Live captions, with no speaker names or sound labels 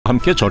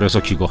함께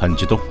절에서 기거한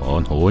지도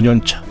언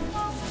 5년차.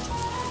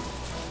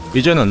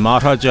 이제는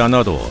말하지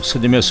않아도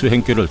스님의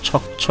수행길을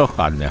척척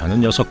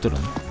안내하는 녀석들은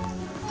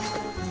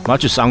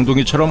마치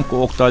쌍둥이처럼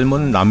꼭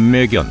닮은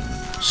남매견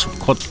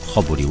수컷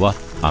허부리와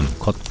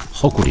암컷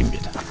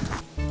허구리입니다.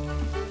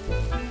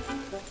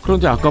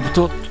 그런데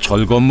아까부터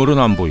절 건물은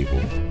안 보이고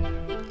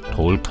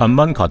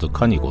돌탑만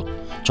가득한 이곳,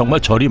 정말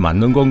절이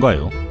맞는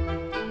건가요?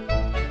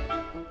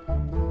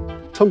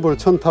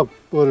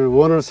 천불천탑을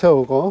원을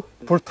세우고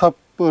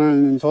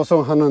불탑을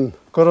조성하는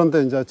그런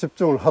데 이제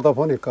집중을 하다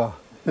보니까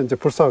현재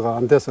불사가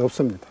안 돼서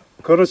없습니다.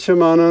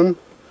 그렇지만은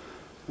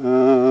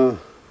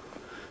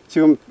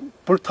지금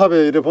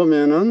불탑에 이래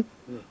보면은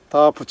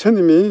다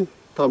부처님이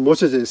다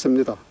모셔져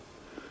있습니다.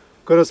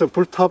 그래서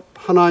불탑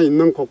하나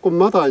있는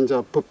곳곳마다 이제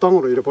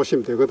법당으로 이래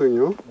보시면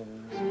되거든요.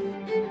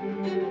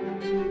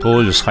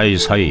 돌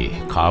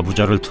사이사이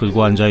가부좌를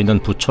틀고 앉아있는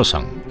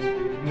부처상.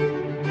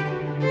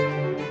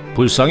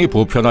 불상이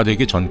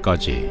보편화되기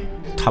전까지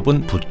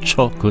탑은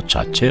부처 그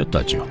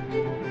자체였다죠.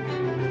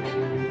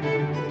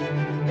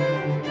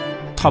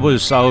 탑을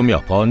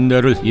쌓으며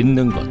번뇌를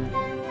잇는 것,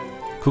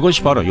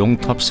 그것이 바로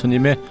용탑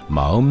스님의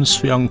마음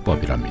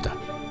수양법이랍니다.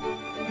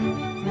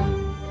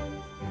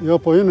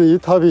 여기 보이는 이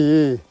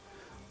탑이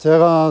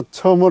제가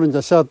처음으로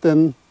이제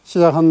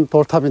시작한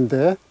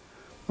돌탑인데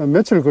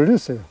며칠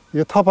걸렸어요.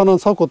 이 탑 하나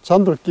쌓고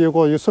잔들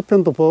끼고 이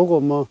수편도 보고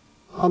뭐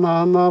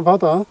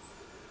하나하나마다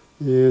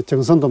이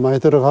정성도 많이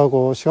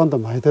들어가고 시간도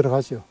많이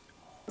들어가죠.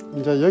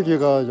 이제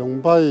여기가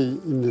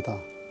용바위입니다.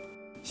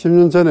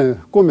 10년 전에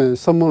꿈에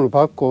선물을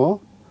받고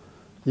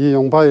이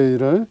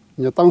용바위를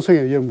이제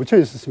땅속에 위에 묻혀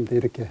있었습니다.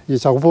 이렇게 이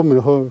자꾸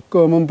보면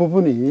검은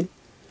부분이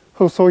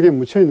흙 속에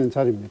묻혀 있는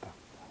자리입니다.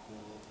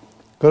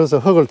 그래서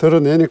흙을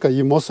드러내니까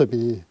이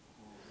모습이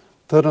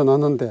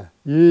드러나는데,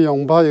 이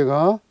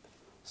용바위가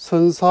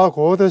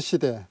선사고대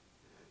시대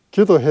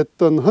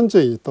기도했던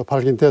흔적이 또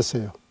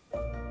발견됐어요.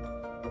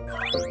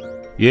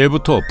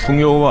 예부터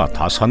풍요와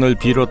다산을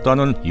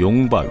빌었다는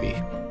용바위.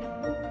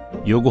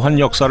 요구한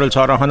역사를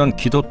자랑하는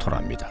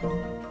기도터랍니다.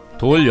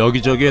 돌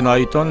여기저기에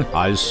나있던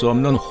알 수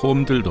없는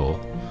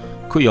홈들도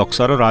그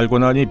역사를 알고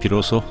나니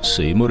비로소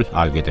쓰임을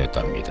알게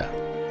됐답니다.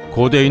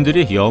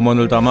 고대인들이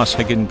염원을 담아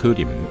새긴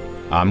그림,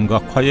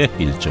 암각화의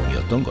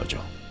일종이었던 거죠.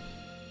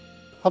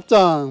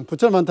 합장,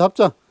 부처님한테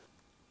합장.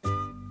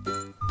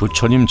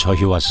 부처님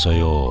저희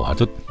왔어요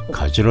하듯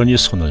가지런히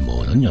손을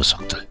모으는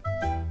녀석들.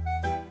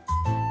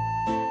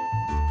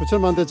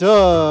 부처님한테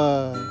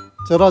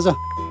절하자.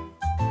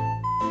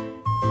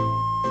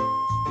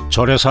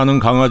 절에 사는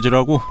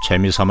강아지라고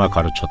재미삼아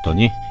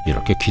가르쳤더니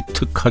이렇게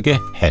기특하게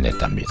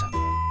해냈답니다.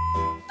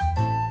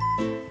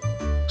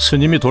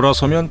 스님이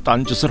돌아서면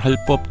딴짓을 할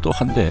법도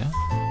한데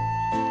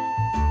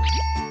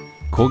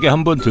고개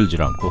한번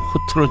들질 않고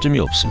흐트러짐이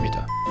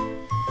없습니다.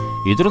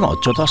 이들은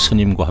어쩌다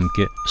스님과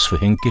함께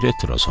수행길에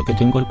들어서게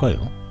된 걸까요?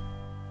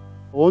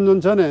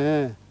 5년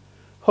전에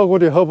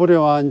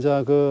허부리와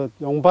이제 그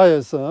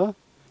용바에서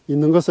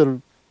있는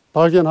것을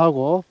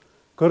발견하고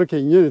그렇게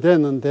인연이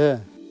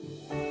됐는데,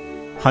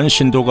 한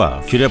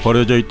신도가 길에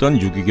버려져 있던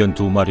유기견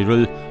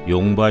 2마리를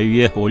용바위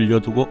위에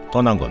올려두고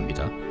떠난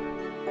겁니다.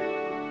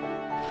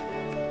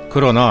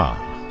 그러나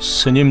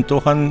스님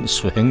또한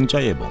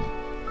수행자의 몸,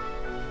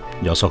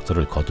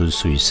 녀석들을 거둘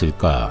수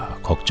있을까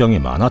걱정이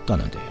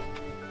많았다는데요.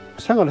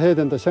 생활해야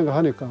된다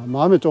생각하니까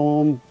마음이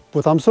좀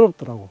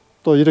부담스럽더라고.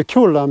 또 이렇게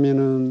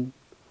키우려면은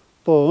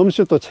또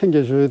음식도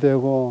챙겨줘야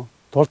되고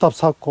돌탑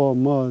쌓고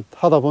뭐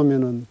하다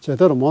보면은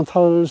제대로 못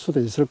할 수도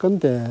있을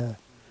건데,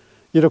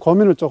 이래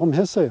고민을 조금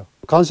했어요.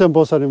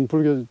 간센보살님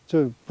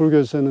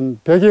불교에서는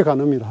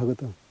백의간음이라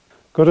하거든.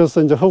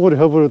 그래서 이제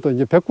허부리도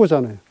이제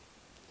백구잖아요.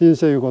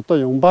 인생이고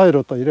또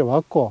용바위로 또 이래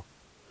왔고,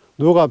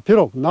 누가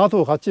비록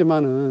나도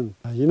갔지만은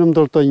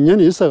이놈들도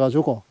인연이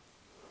있어가지고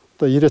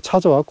또 이래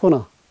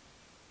찾아왔구나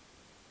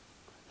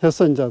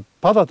해서 이제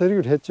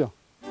받아들이기로 했죠.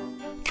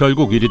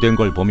 결국 일이 된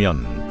걸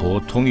보면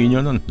보통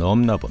인연은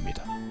없나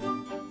봅니다.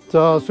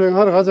 자,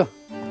 수행하러 가자.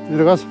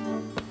 이리 가자.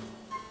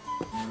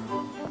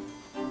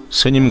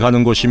 스님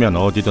가는 곳이면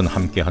어디든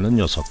함께하는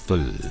녀석들,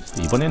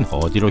 이번엔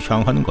어디로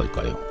향하는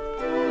걸까요?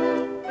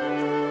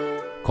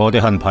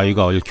 거대한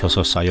바위가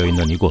얽혀서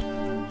쌓여있는 이곳,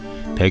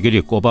 백일이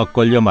꼬박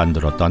걸려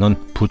만들었다는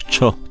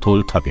부처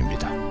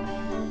돌탑입니다.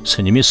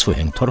 스님이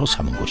수행터로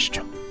삼은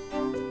곳이죠.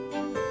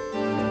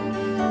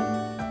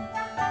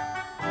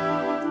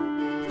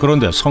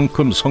 그런데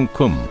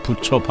성큼성큼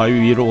부처 바위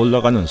위로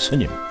올라가는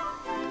스님.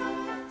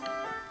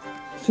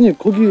 스님,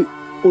 거기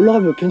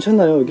올라가면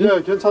괜찮나요, 여기?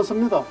 네,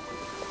 괜찮습니다.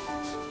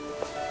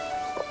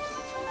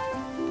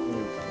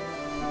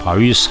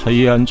 바위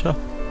사이에 앉아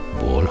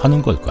뭘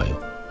하는 걸까요?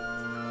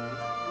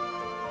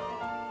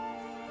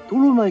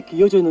 돌로만 이렇게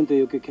이어져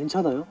있는데 여기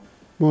괜찮아요?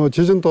 뭐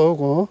지진도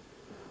오고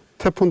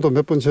태풍도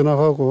몇 번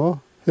지나가고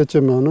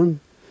했지만은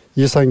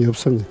이상이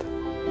없습니다.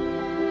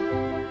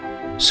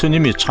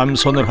 스님이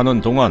참선을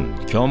하는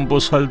동안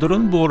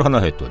겸보살들은 뭘 하나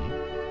했더니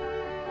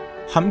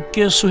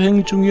함께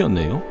수행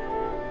중이었네요.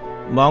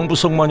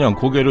 망부석 마냥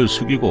고개를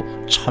숙이고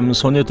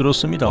참선에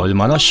들었습니다.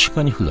 얼마나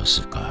시간이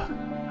흘렀을까.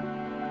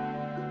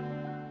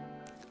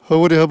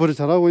 허구리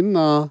잘하고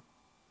있나?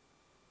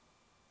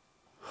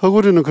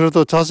 허구리는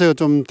그래도 자세가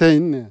좀 돼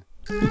있네.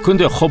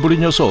 근데 허부리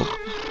녀석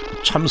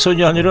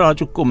참선이 아니라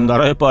아주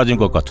꿈나라에 빠진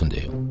것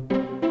같은데요.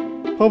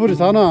 허구리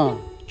자나?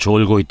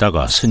 졸고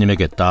있다가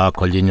스님에게 딱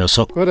걸린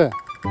녀석. 그래,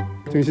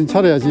 정신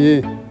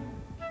차려야지.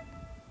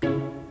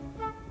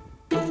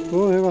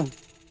 해가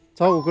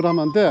자고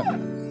그러면 안 돼.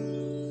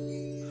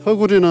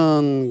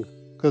 허구리는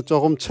그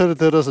조금 철이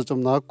들어서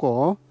좀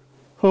낫고,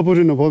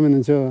 허부리는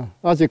보면은 저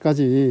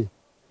아직까지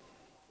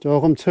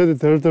조금 철이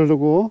덜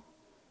들고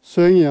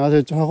수행이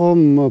아직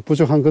조금 뭐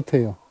부족한 것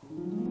같아요.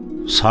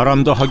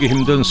 사람도 하기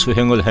힘든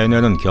수행을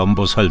해내는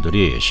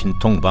겸보살들이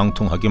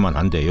신통방통하기만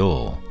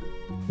한데요.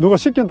 누가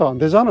시킨다 안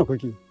되잖아.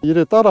 거기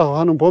이래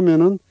따라하는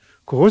보면은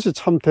그것이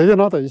참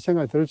대견하다 이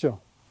생각이 들죠.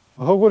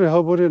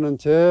 허구리는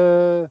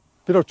제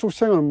비록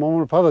축생은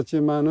몸을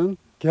받았지만은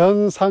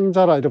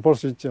견상자라 이렇게 볼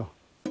수 있죠.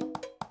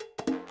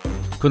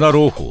 그날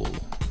오후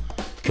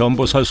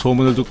겸보살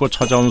소문을 듣고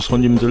찾아온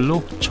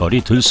손님들로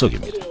절이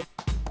들썩입니다.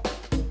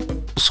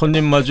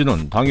 손님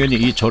맞이는 당연히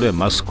이 절의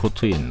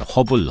마스코트인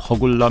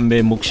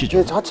허굴남매의 몫이죠.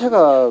 개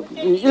자체가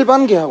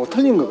일반 개하고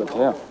틀린 것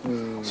같아요.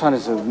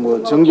 산에서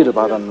뭐 전기를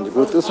받았는지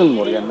그 뜻은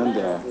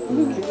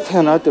모르겠는데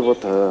태어날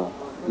때부터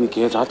이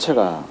개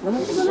자체가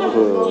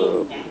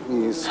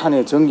이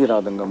산의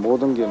전기라든가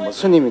모든 게 뭐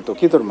스님이 또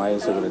기도를 많이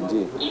해서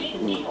그런지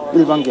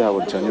일반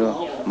개하고 전혀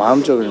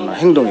마음적으로나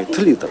행동이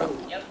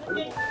틀리더라고요.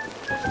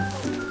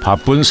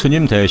 바쁜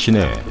스님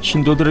대신에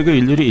신도들에게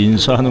일일이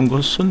인사하는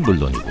것은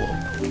물론이고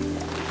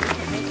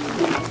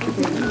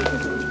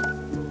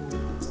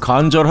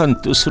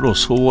간절한 뜻으로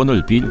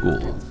소원을 빌고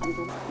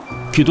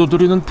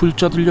기도드리는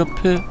불자들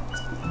옆에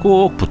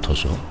꼭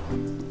붙어서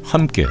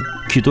함께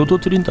기도도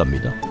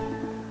드린답니다.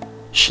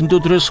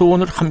 신도들의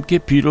소원을 함께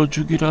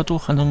빌어주기라도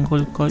하는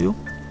걸까요?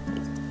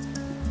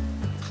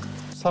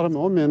 사람이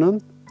오면은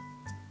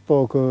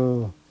또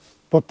그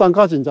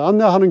법당까지 이제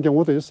안내하는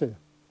경우도 있어요.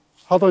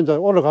 하도 이제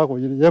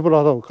올라가고 예불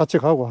하다 같이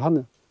가고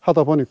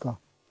하다 보니까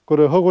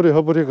그래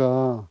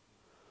허구리가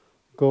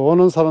그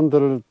오는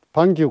사람들을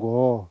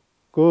반기고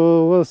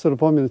그것을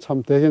보면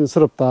참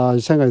대견스럽다 이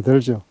생각이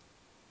들죠.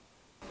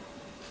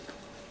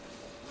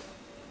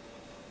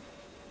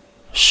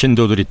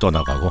 신도들이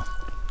떠나가고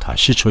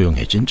다시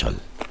조용해진 절.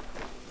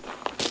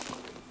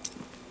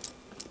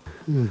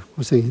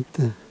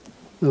 고생했다.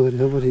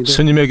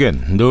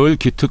 스님에겐 늘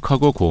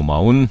기특하고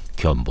고마운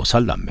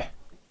겸보살 남매.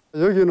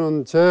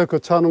 여기는 제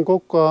거처하는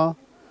곳과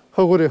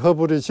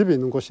허구리 집이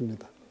있는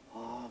곳입니다.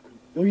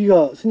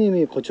 여기가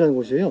스님이 거처하는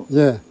곳이에요?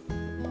 예.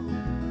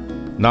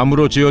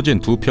 나무로 지어진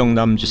 2평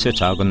남짓의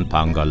작은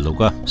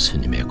방갈로가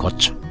스님의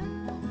거처.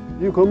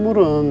 이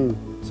건물은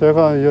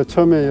제가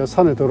처음에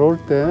산에 들어올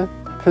때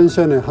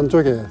펜션의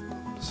한쪽에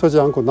서지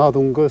않고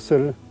놔둔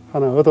것을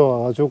하나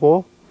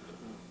얻어와가지고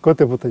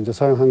그때부터 이제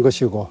사용한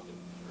것이고,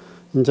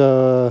 이제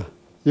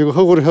이거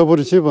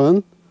허구리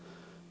집은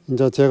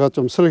이제 제가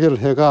좀 설계를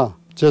해가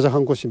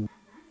제작한 곳입니다.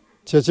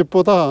 제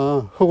집보다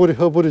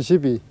허구리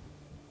집이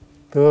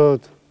더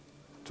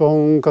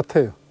좋은 것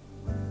같아요.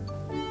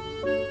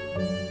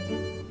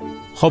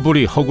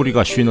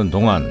 허구리가 쉬는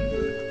동안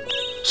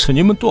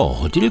스님은 또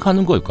어딜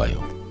가는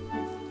걸까요?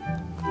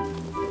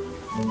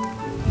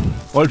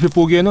 얼핏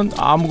보기에는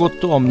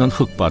아무것도 없는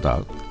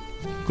흙바닥.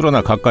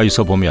 그러나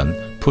가까이서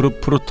보면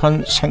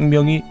푸릇푸릇한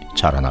생명이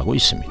자라나고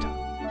있습니다.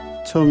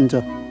 처음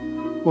이제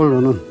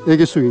올라오는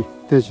애기쑥이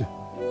되죠.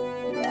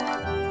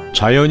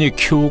 자연이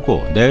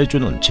키우고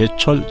내주는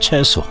제철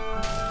채소.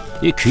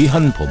 이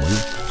귀한 봄을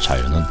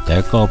자연은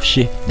대가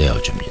없이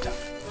내어줍니다.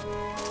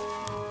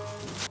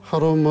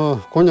 하루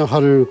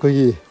곤약할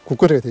거기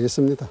국거리가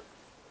되겠습니다.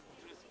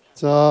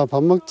 자,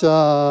 밥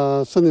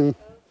먹자. 스님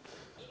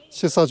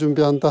식사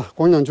준비한다.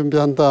 공양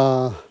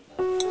준비한다.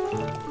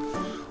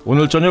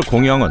 오늘 저녁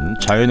공양은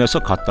자연에서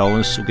갔다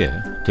온 쑥에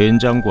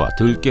된장과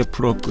들깨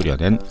풀어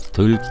끓여낸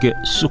들깨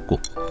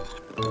쑥국.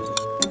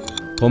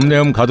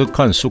 봄내음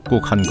가득한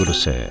쑥국 한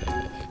그릇에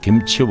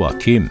김치와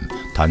김,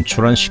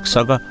 단촐한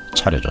식사가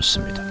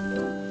차려졌습니다.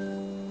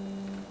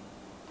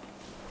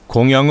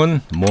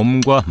 공양은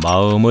몸과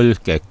마음을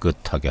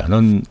깨끗하게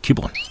하는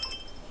기본.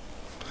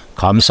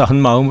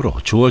 감사한 마음으로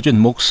주어진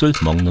몫을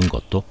먹는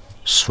것도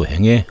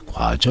수행의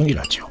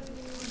과정이라죠.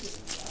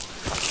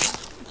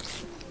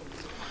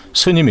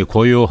 스님이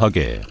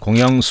고요하게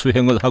공양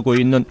수행을 하고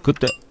있는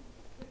그때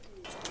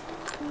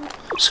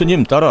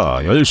스님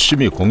따라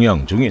열심히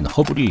공양 중인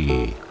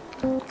허구리.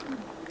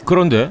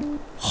 그런데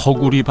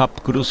허구리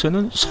밥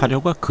그릇에는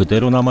사료가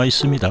그대로 남아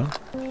있습니다.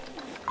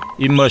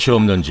 입맛이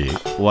없는지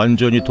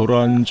완전히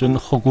도라앉은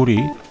허구리.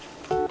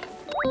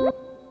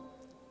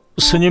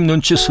 스님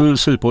눈치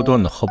슬슬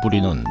보던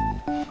허부리는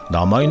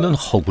남아있는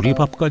허구리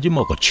밥까지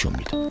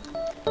먹어치웁니다.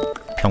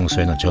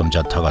 평소에는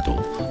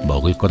점잖다가도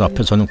먹을 것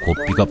앞에서는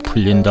고삐가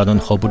풀린다는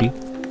허부리.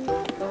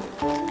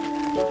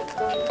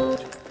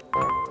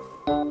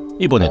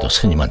 이번에도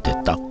스님한테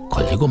딱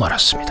걸리고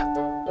말았습니다.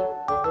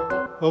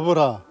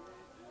 허부라,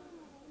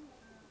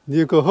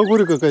 네 그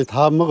허구리 것까지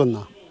다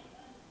먹었나?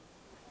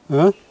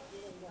 어?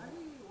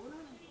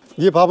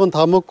 네 밥은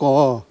다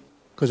먹고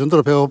그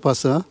정도로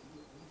배고팠어?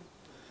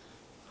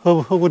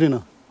 허구리는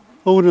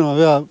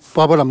왜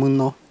밥을 안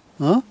먹노?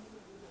 어?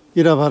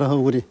 이래 봐라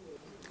허구리.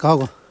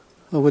 가고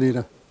허구리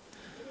이래.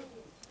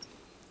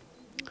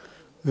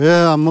 왜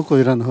안 먹고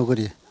이러는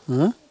허구리?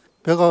 어?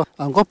 배가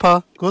안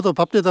고파? 그것도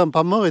밥 되면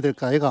밥 먹어야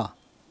될까 아이가?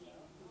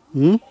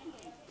 응?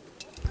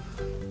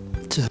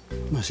 자,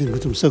 맛있는 거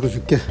좀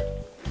섞어줄게.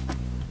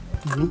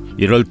 응?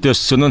 이럴 때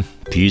쓰는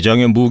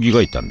비장의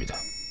무기가 있답니다.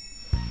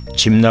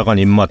 집 나간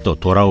입맛도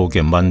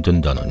돌아오게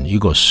만든다는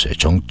이것의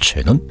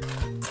정체는?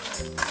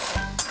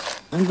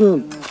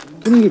 방금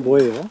끓는 게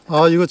뭐예요?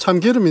 아 이거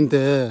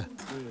참기름인데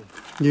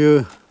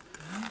이거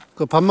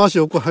그 밥맛이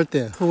없고 할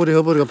때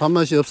허구리가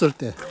밥맛이 없을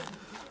때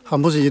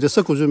한 번씩 이래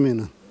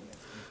섞어주면은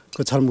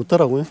그 잘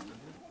묻더라고요.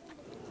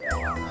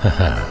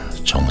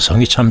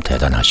 정성이 참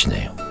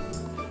대단하시네요.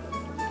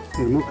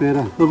 먹고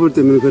해라. 허벌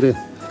때문에 그래.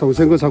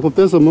 동생 거 자꾸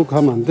뺏어 먹고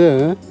하면 안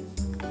돼.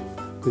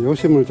 그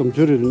욕심을 좀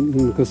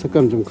줄이는 그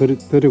습관을 좀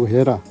들이고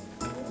해라.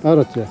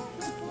 알았지?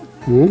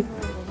 응?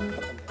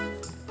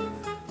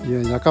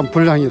 예, 약간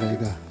불량이라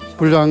이거.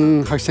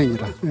 불량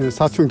학생이라. 예,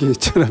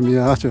 사춘기처럼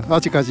아주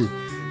아직까지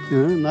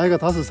나이가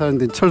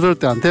 5살인데 철들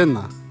때 안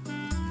됐나?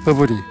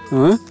 허벌이.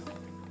 어?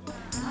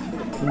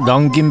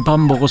 남긴 밥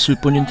먹었을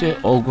뿐인데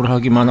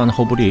억울하기만 한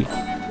허불이.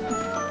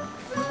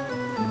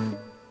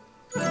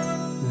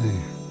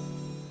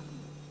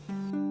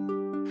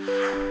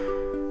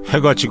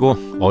 해가 지고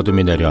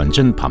어둠이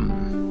내려앉은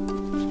밤.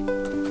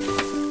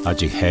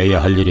 아직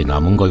해야 할 일이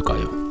남은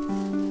걸까요?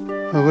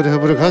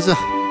 허벌이 가자.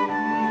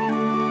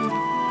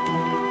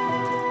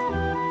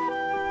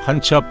 한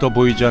치 앞도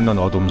보이지 않는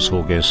어둠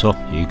속에서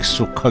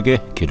익숙하게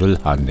길을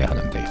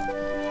안내하는데요.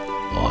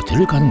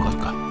 어디를 가는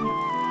걸까?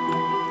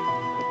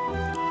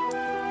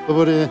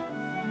 허벌이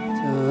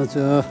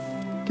저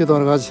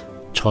기도하러 가자.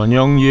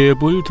 저녁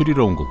예불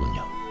드리러 온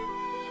거군요.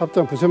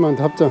 합장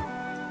부처님한테 합장.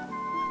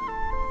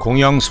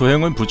 공양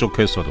수행은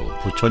부족했어도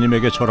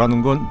부처님에게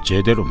절하는 건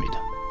제대로입니다.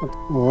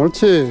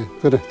 옳지.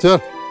 그래 절.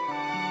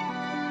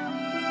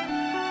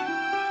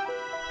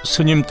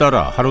 스님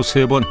따라 하루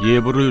 3번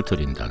예불을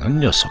드린다는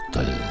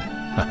녀석들.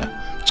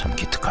 참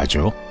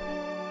기특하죠.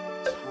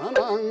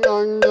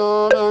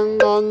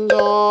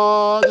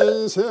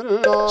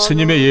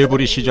 스님의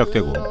예불이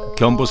시작되고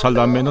견보살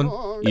남매는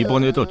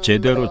이번에도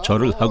제대로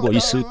절을 하고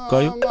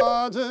있을까요?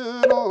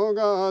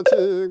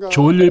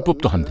 졸릴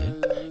법도 한데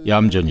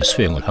얌전히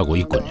수행을 하고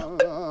있군요.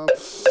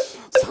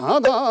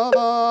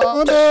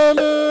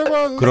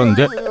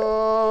 그런데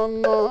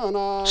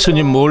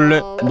스님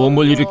몰래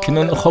몸을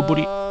일으키는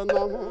허구리.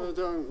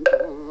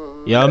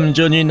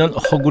 얌전히 있는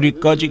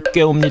허구리까지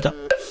깨웁니다.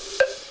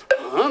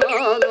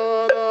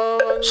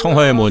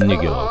 성화에 못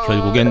이겨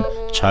결국엔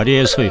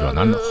자리에서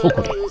일어난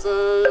허구리.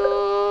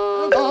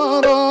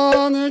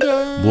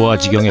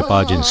 무아지경에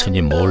빠진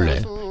스님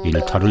몰래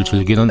일탈을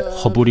즐기는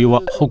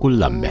허부리와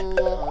허굴남매.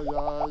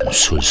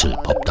 술술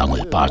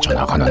법당을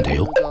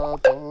빠져나가는데요.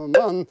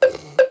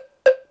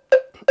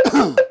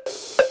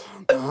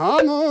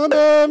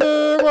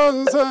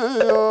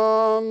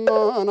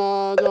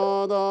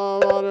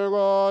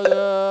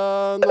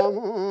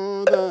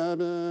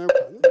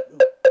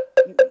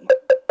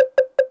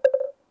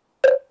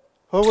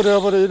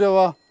 허구리 이리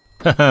와.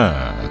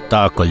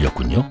 딱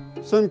걸렸군요.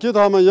 선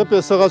기도하면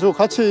옆에 서가지고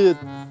같이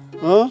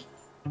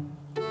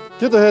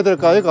기도해야 될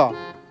거 아이가?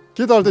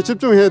 기도할 때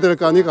집중해야 될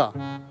거 아니가?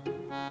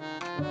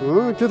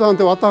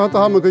 기도한테 왔다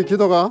갔다 하면 그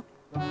기도가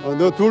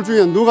너 둘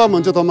중에 누가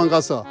먼저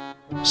도망갔어?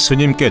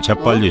 스님께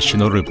재빨리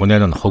신호를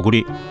보내는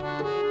허구리.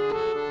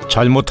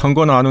 잘못한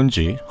건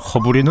아는지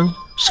허부리는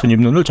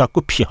스님 눈을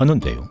자꾸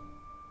피하는데요.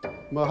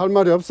 뭐 할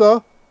말이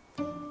없어?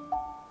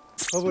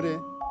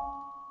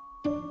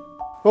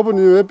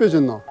 허부리 왜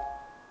빼졌노?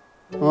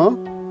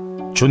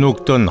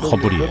 주눅든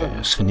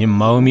허부리에 스님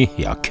마음이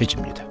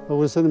약해집니다.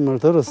 허부리 스님 말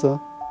들었어?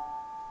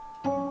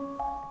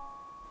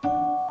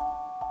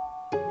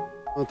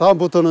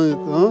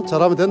 다음부터는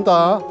잘하면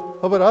된다.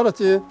 허부리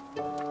알았지?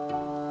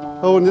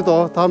 허부리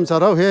니도 다음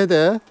잘하고 해야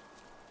돼.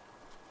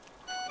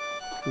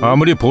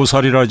 아무리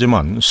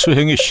보살이라지만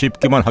수행이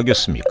쉽기만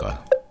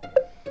하겠습니까?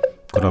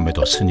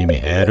 그럼에도 스님이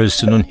애를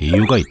쓰는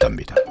이유가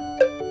있답니다.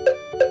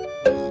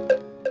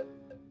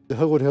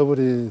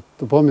 허구리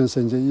또 보면서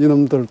이제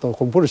이놈들도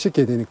공부를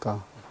시켜야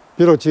되니까.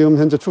 비록 지금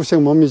현재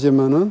축생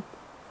몸이지만은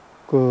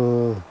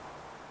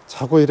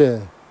자꾸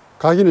이래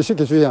각인을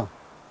시켜줘야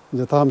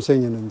이제 다음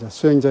생에는 이제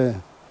수행자의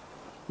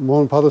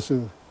몸을 받을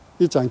수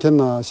있지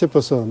않겠나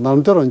싶어서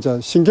나름대로 이제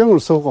신경을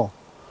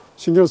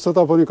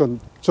쓰다 보니까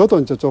저도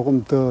이제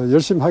조금 더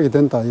열심히 하게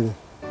된다 이래.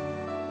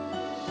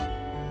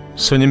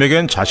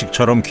 스님에겐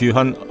자식처럼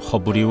귀한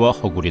허부리와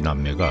허구리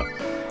남매가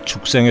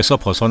축생에서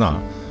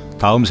벗어나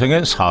다음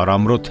생엔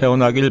사람으로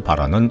태어나길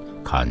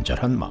바라는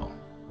간절한 마음.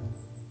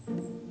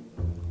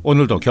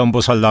 오늘도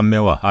견보살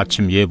남매와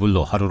아침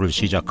예불로 하루를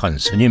시작한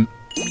스님.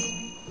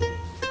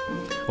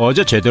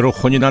 어제 제대로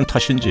혼이 난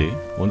탓인지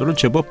오늘은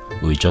제법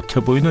의젓해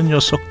보이는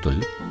녀석들.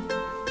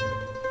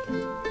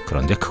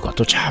 그런데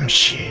그것도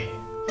잠시.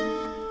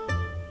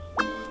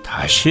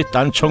 다시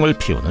딴청을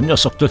피우는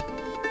녀석들.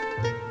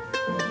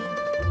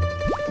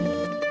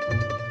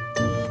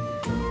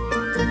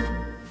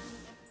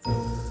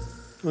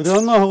 어디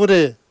갔나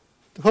허벌이.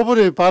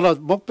 허벌이 봐라.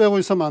 목 빼고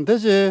있으면 안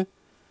되지.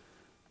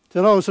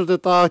 전화 오실 때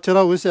딱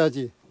전화하고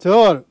있어야지.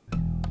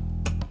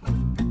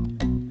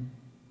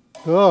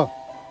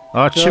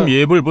 아침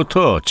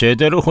예불부터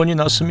제대로 혼이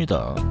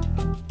났습니다.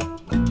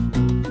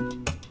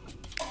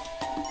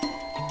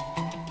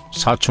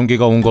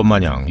 사춘기가 온 것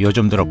마냥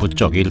요즘 들어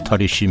부쩍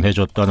일탈이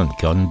심해졌다는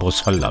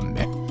견보살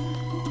남매.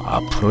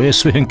 앞으로의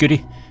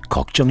수행길이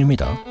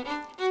걱정입니다.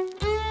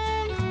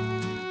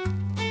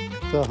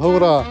 자,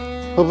 허벌아,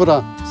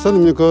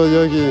 스님이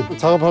여기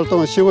작업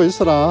활동을 쉬고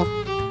있어라.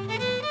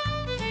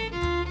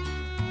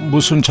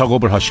 무슨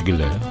작업을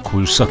하시길래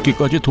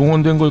굴삭기까지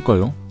동원된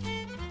걸까요?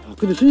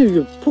 근데 스님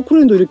이게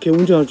포크레인도 이렇게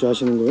운전할 줄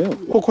아시는 거예요?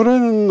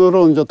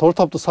 포크레인으로 이제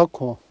돌탑도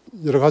쌓고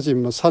여러 가지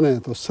뭐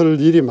산에도 쓸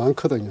일이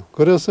많거든요.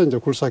 그래서 이제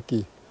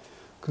굴삭기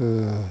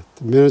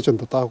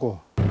면허증도 따고.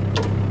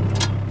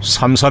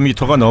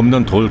 3-4m가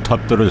넘는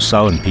돌탑들을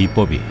쌓은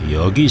비법이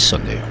여기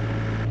있었네요.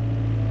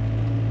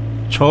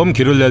 처음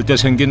길을 낼 때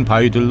생긴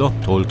바위들로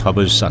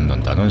돌탑을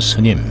쌓는다는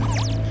스님.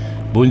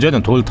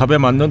 문제는 돌탑에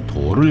맞는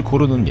돌을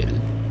고르는 일.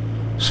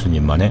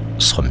 스님만의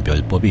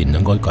선별법이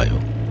있는 걸까요?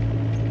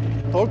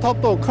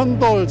 돌탑도 큰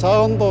돌,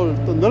 작은 돌,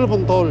 또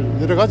넓은 돌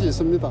여러 가지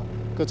있습니다.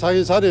 그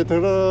자기 자리에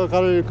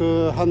들어갈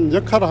한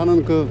역할을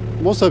하는 그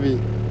모습이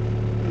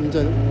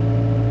이제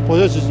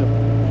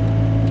보여지죠.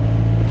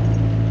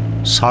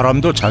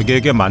 사람도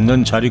자기에게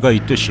맞는 자리가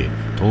있듯이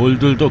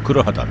돌들도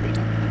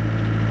그러하답니다.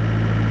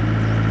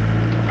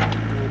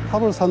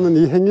 탑을 쌓는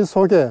이 행위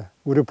속에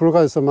우리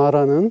불가에서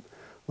말하는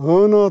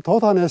어느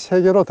도단의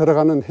세계로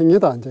들어가는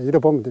행위다, 이제 이래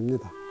보면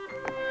됩니다.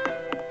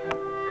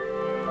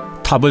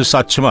 탑을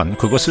쌓지만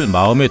그것을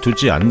마음에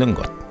두지 않는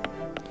것.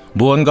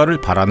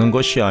 무언가를 바라는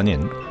것이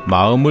아닌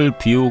마음을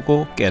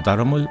비우고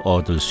깨달음을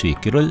얻을 수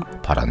있기를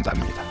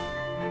바란답니다.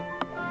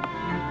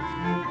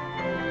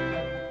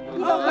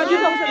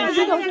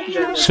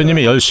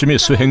 스님이 열심히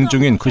수행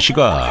중인 그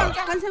시각,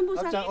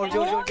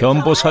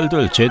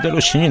 견보살들 제대로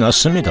신이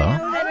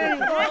났습니다.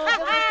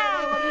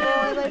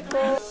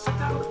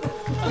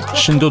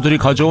 신도들이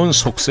가져온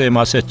속세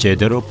맛에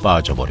제대로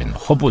빠져버린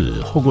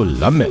허불허굴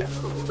남매.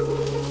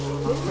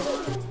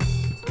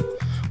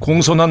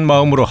 공손한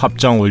마음으로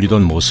합장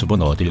올리던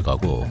모습은 어딜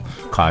가고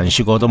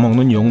간식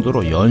얻어먹는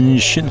용도로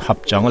연신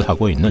합장을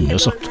하고 있는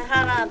녀석들.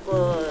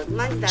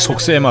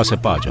 속세의 맛에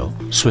빠져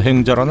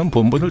수행자라는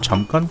본분을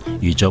잠깐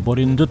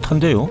잊어버린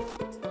듯한데요.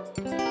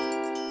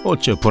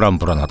 어째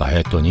불안불안하다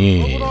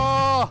했더니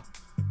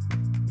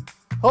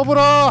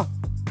허불아!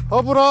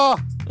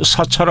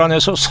 사찰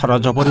안에서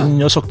사라져버린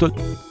녀석들.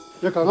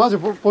 강아지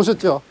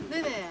보셨죠?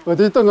 네네.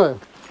 어디 있던가요?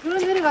 그런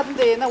데를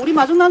갔는데 나 우리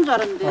마중 나는 줄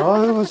알았는데.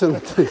 아이고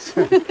저는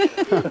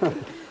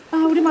아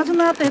우리 마중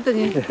나왔다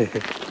했더니.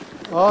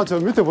 저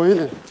밑에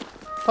보이네.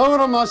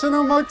 타오라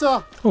맛있는 거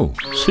먹자.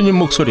 스님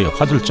목소리에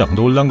화들짝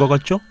놀란 것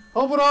같죠?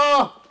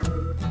 허불아!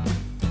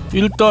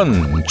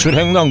 일단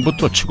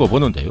줄행랑부터 치고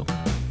보는데요.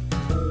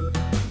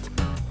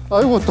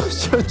 아이고 또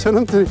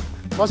저놈들이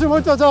맛있는 거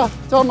먹자.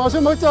 자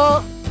맛있는 거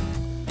먹자.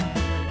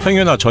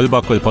 행여나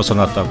절박을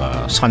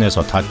벗어났다가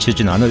산에서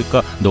다치진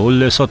않을까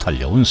놀래서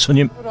달려온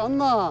스님.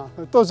 안나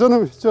또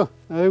저놈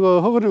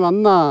아이고 허불이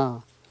맞나?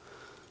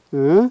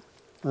 응?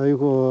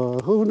 아이고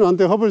허불이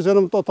안돼. 허불이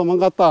저놈 또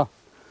도망갔다.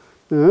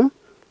 응?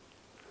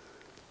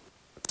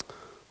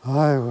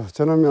 아이고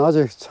저놈이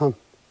아직 참.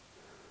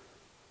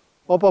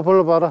 오빠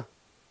불러봐라.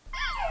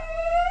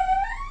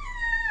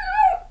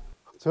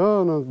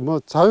 저는 뭐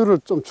자유를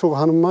좀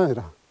추구하는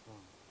마이라.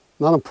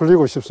 나는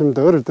풀리고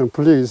싶습니다. 어릴 때는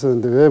풀리고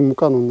있었는데 왜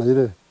묶어놓나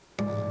이래.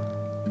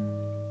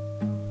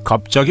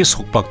 갑자기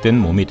속박된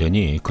몸이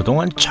되니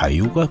그동안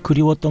자유가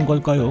그리웠던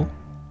걸까요?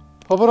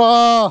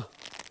 허불아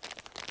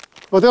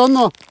어디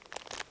갔노?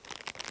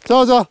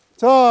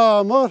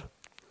 자 먹어라.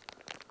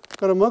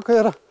 그래 먹고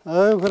해라.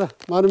 아이고 그래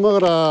많이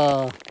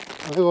먹어라.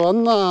 아이고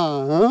왔나?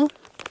 어?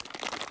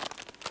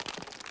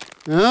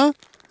 어?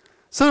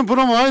 선생님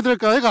부르면 와야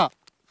될까 아이가?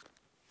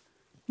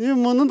 니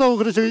먹는다고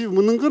그래 저기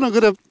먹는 거는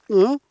그래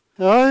어?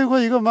 아이고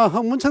이거 막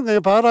학문천가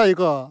봐라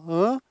이거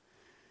어?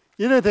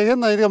 이래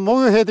되겠나? 이래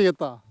목욕해야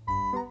되겠다.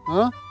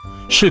 어?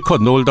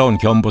 실컷 놀다 온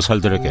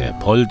견보살들에게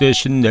벌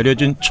대신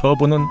내려진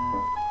처분은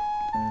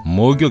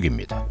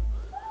목욕입니다.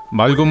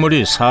 맑은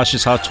물이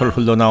사시사철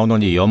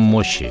흘러나오는 이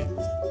연못이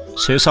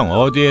세상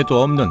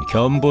어디에도 없는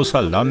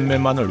견보살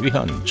남매만을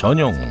위한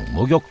전용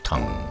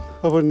목욕탕.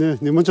 아버님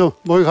니 먼저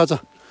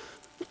목욕하자.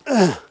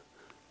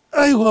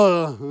 아이고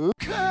어?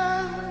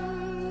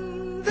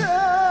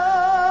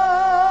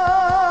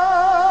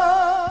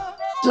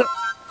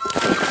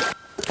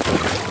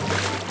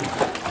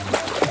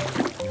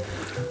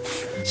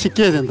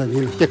 씻게 해야 된다.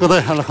 니는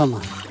깨끗하게 하려고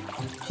하면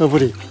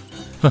어부리.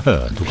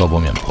 누가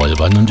보면 벌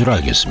받는 줄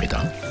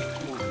알겠습니다.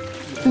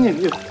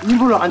 스님 이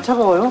물 안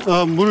차가워요?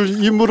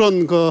 이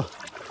물은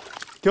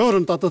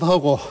겨울은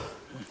따뜻하고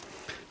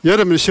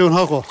여름은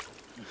시원하고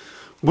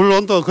물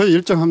온도가 거의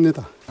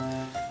일정합니다.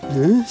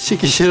 응?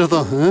 씻기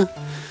싫어도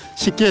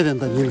씻게 해야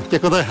된다. 니는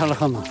깨끗하게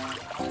하려고 하면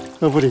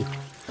어부리.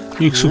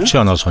 익숙치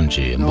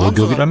않아서인지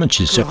목욕이라면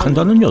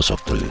질색한다는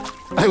녀석들.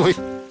 아이고,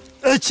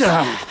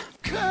 으쌰.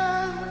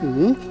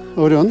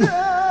 어려운.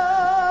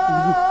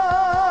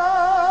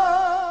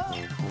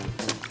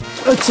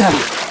 어차.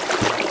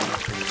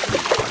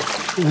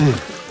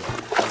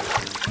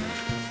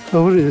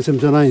 우리 좀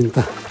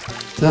전화입니다.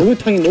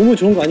 목욕탕이 너무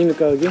좋은 거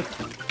아닙니까 여기?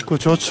 그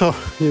좋죠.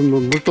 이 뭐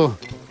물도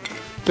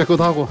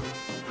깨끗하고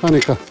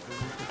하니까.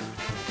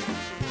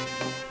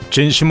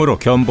 진심으로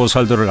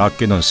견보살들을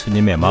아끼는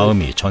스님의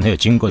마음이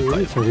전해진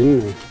걸까요?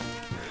 잘했네.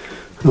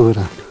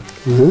 어라.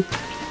 응?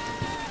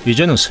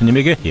 이제는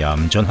스님에게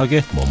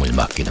얌전하게 몸을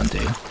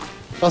맡기는데요.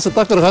 가서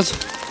닦으러 가자.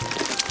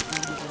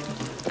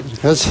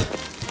 가자.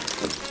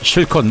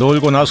 실컷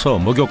놀고 나서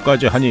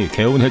목욕까지 하니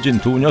개운해진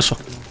두 녀석.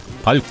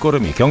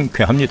 발걸음이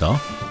경쾌합니다.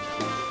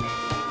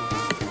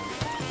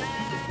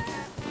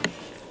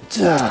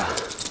 자,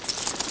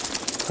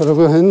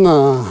 털고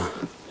했나?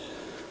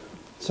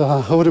 자,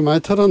 허리 많이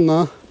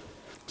털었나?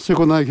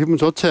 쉬고 나니 기분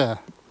좋지?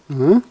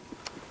 응?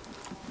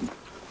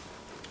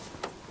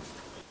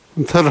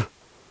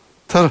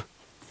 털어.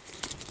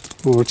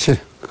 옳지,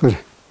 그래.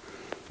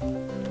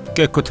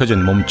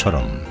 깨끗해진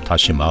몸처럼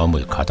다시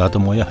마음을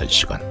가다듬어야 할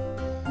시간.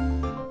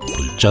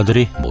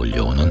 불자들이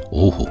몰려오는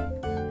오후.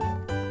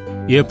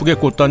 예쁘게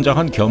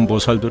꽃단장한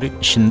견보살들이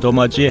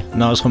신도맞이에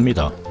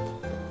나섭니다.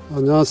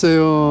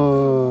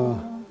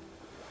 안녕하세요.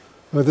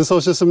 어디서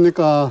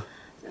오셨습니까?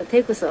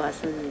 대구서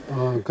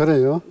왔습니다.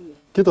 그래요?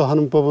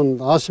 기도하는 법은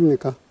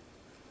아십니까?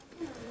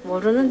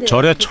 모르는데.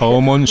 절에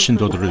처음 온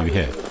신도들을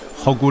위해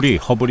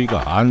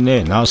허구리가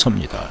안내에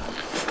나섭니다.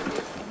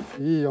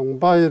 이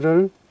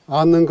용바위를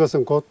아는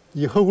것은 곧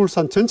이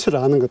허굴산 전체를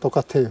아는 것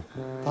똑같아요.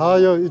 다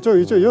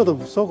이쪽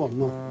여도 쏘고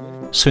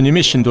뭐.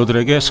 스님이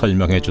신도들에게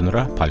설명해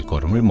주느라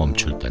발걸음을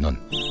멈출 때는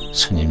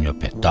스님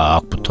옆에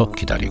딱 붙어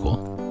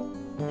기다리고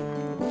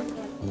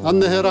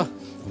안내해라.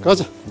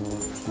 가자.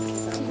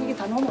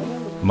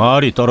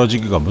 말이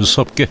떨어지기가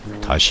무섭게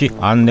다시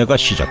안내가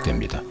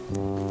시작됩니다.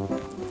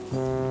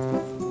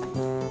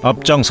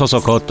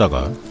 앞장서서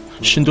걷다가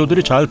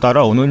신도들이 잘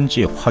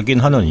따라오는지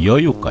확인하는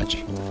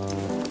여유까지.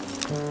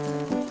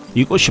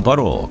 이것이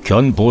바로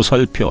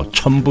견보살표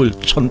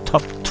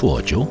천불천탑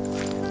투어죠.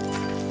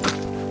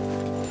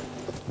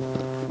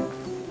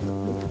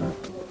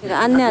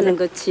 안내하는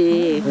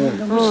것이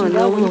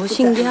너무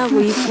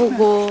신기하고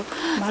이쁘고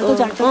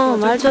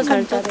말도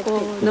잘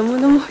듣고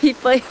너무너무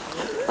이뻐요.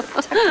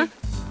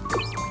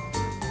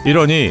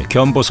 이러니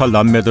견보살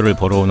남매들을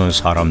보러 오는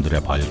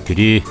사람들의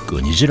발길이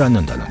끊이질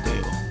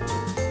않는다는데요.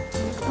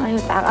 아유,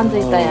 딱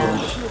앉아있다야.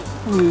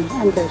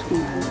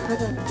 앉아있구나.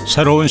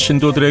 새로운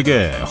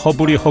신도들에게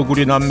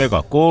허구리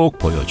남매가 꼭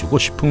보여주고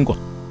싶은 곳.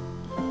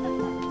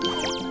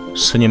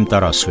 스님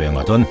따라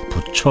수행하던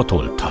부처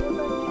돌탑.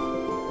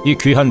 이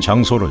귀한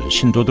장소를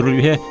신도들을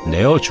위해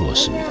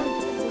내어주었습니다.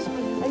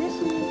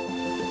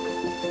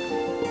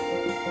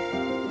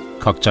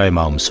 각자의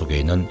마음속에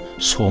있는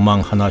소망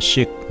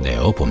하나씩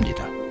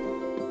내어봅니다.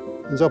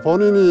 이제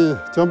본인이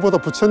전부 다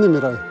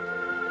부처님이라.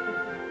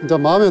 이제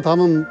마음에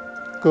담은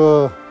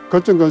그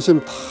걱정 근심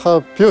다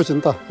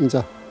비워진다.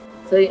 이제.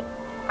 저희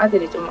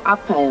아들이 좀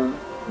아파요.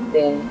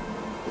 근데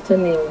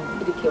부처님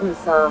이렇게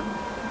와서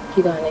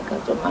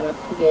기도하니까 좀 안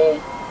아프게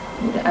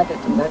우리 아들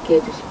좀 낫게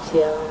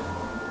해주십시오.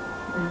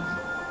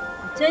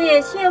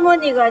 저희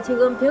시어머니가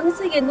지금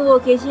병석에 누워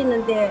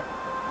계시는데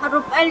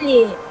하루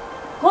빨리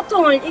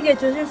고통을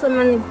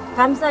이겨주셨으면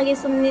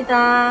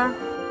감사하겠습니다.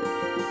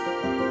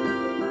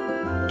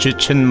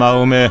 지친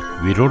마음에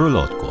위로를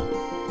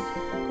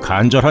얻고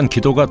간절한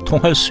기도가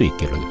통할 수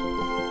있기를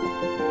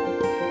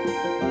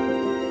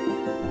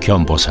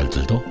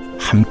견보살들도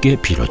함께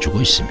빌어주고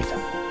있습니다.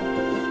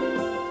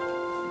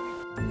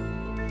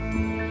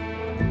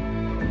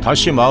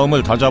 다시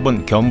마음을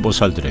다잡은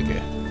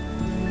견보살들에게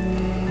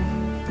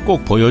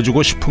꼭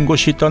보여주고 싶은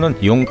곳이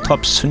있다는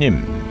용탑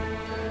스님.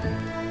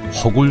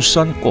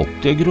 허굴산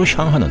꼭대기로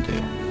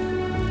향하는데요.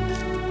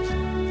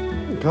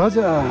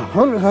 가자.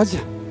 얼른 가자.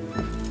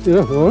 이래,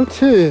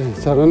 옳지.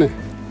 잘하네.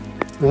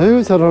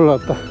 아이고, 잘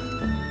올라왔다.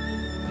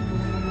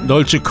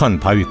 널찍한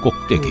바위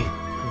꼭대기.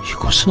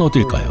 이곳은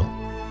어딜까요?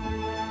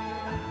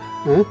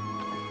 응?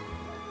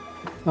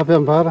 앞에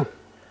한번 봐라.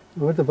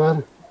 어디 봐라.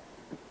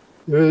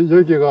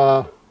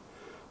 여기가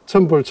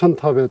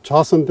천불천탑의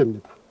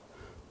좌선대입니다.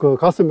 그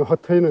가슴이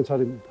확 트이는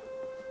자리입니다.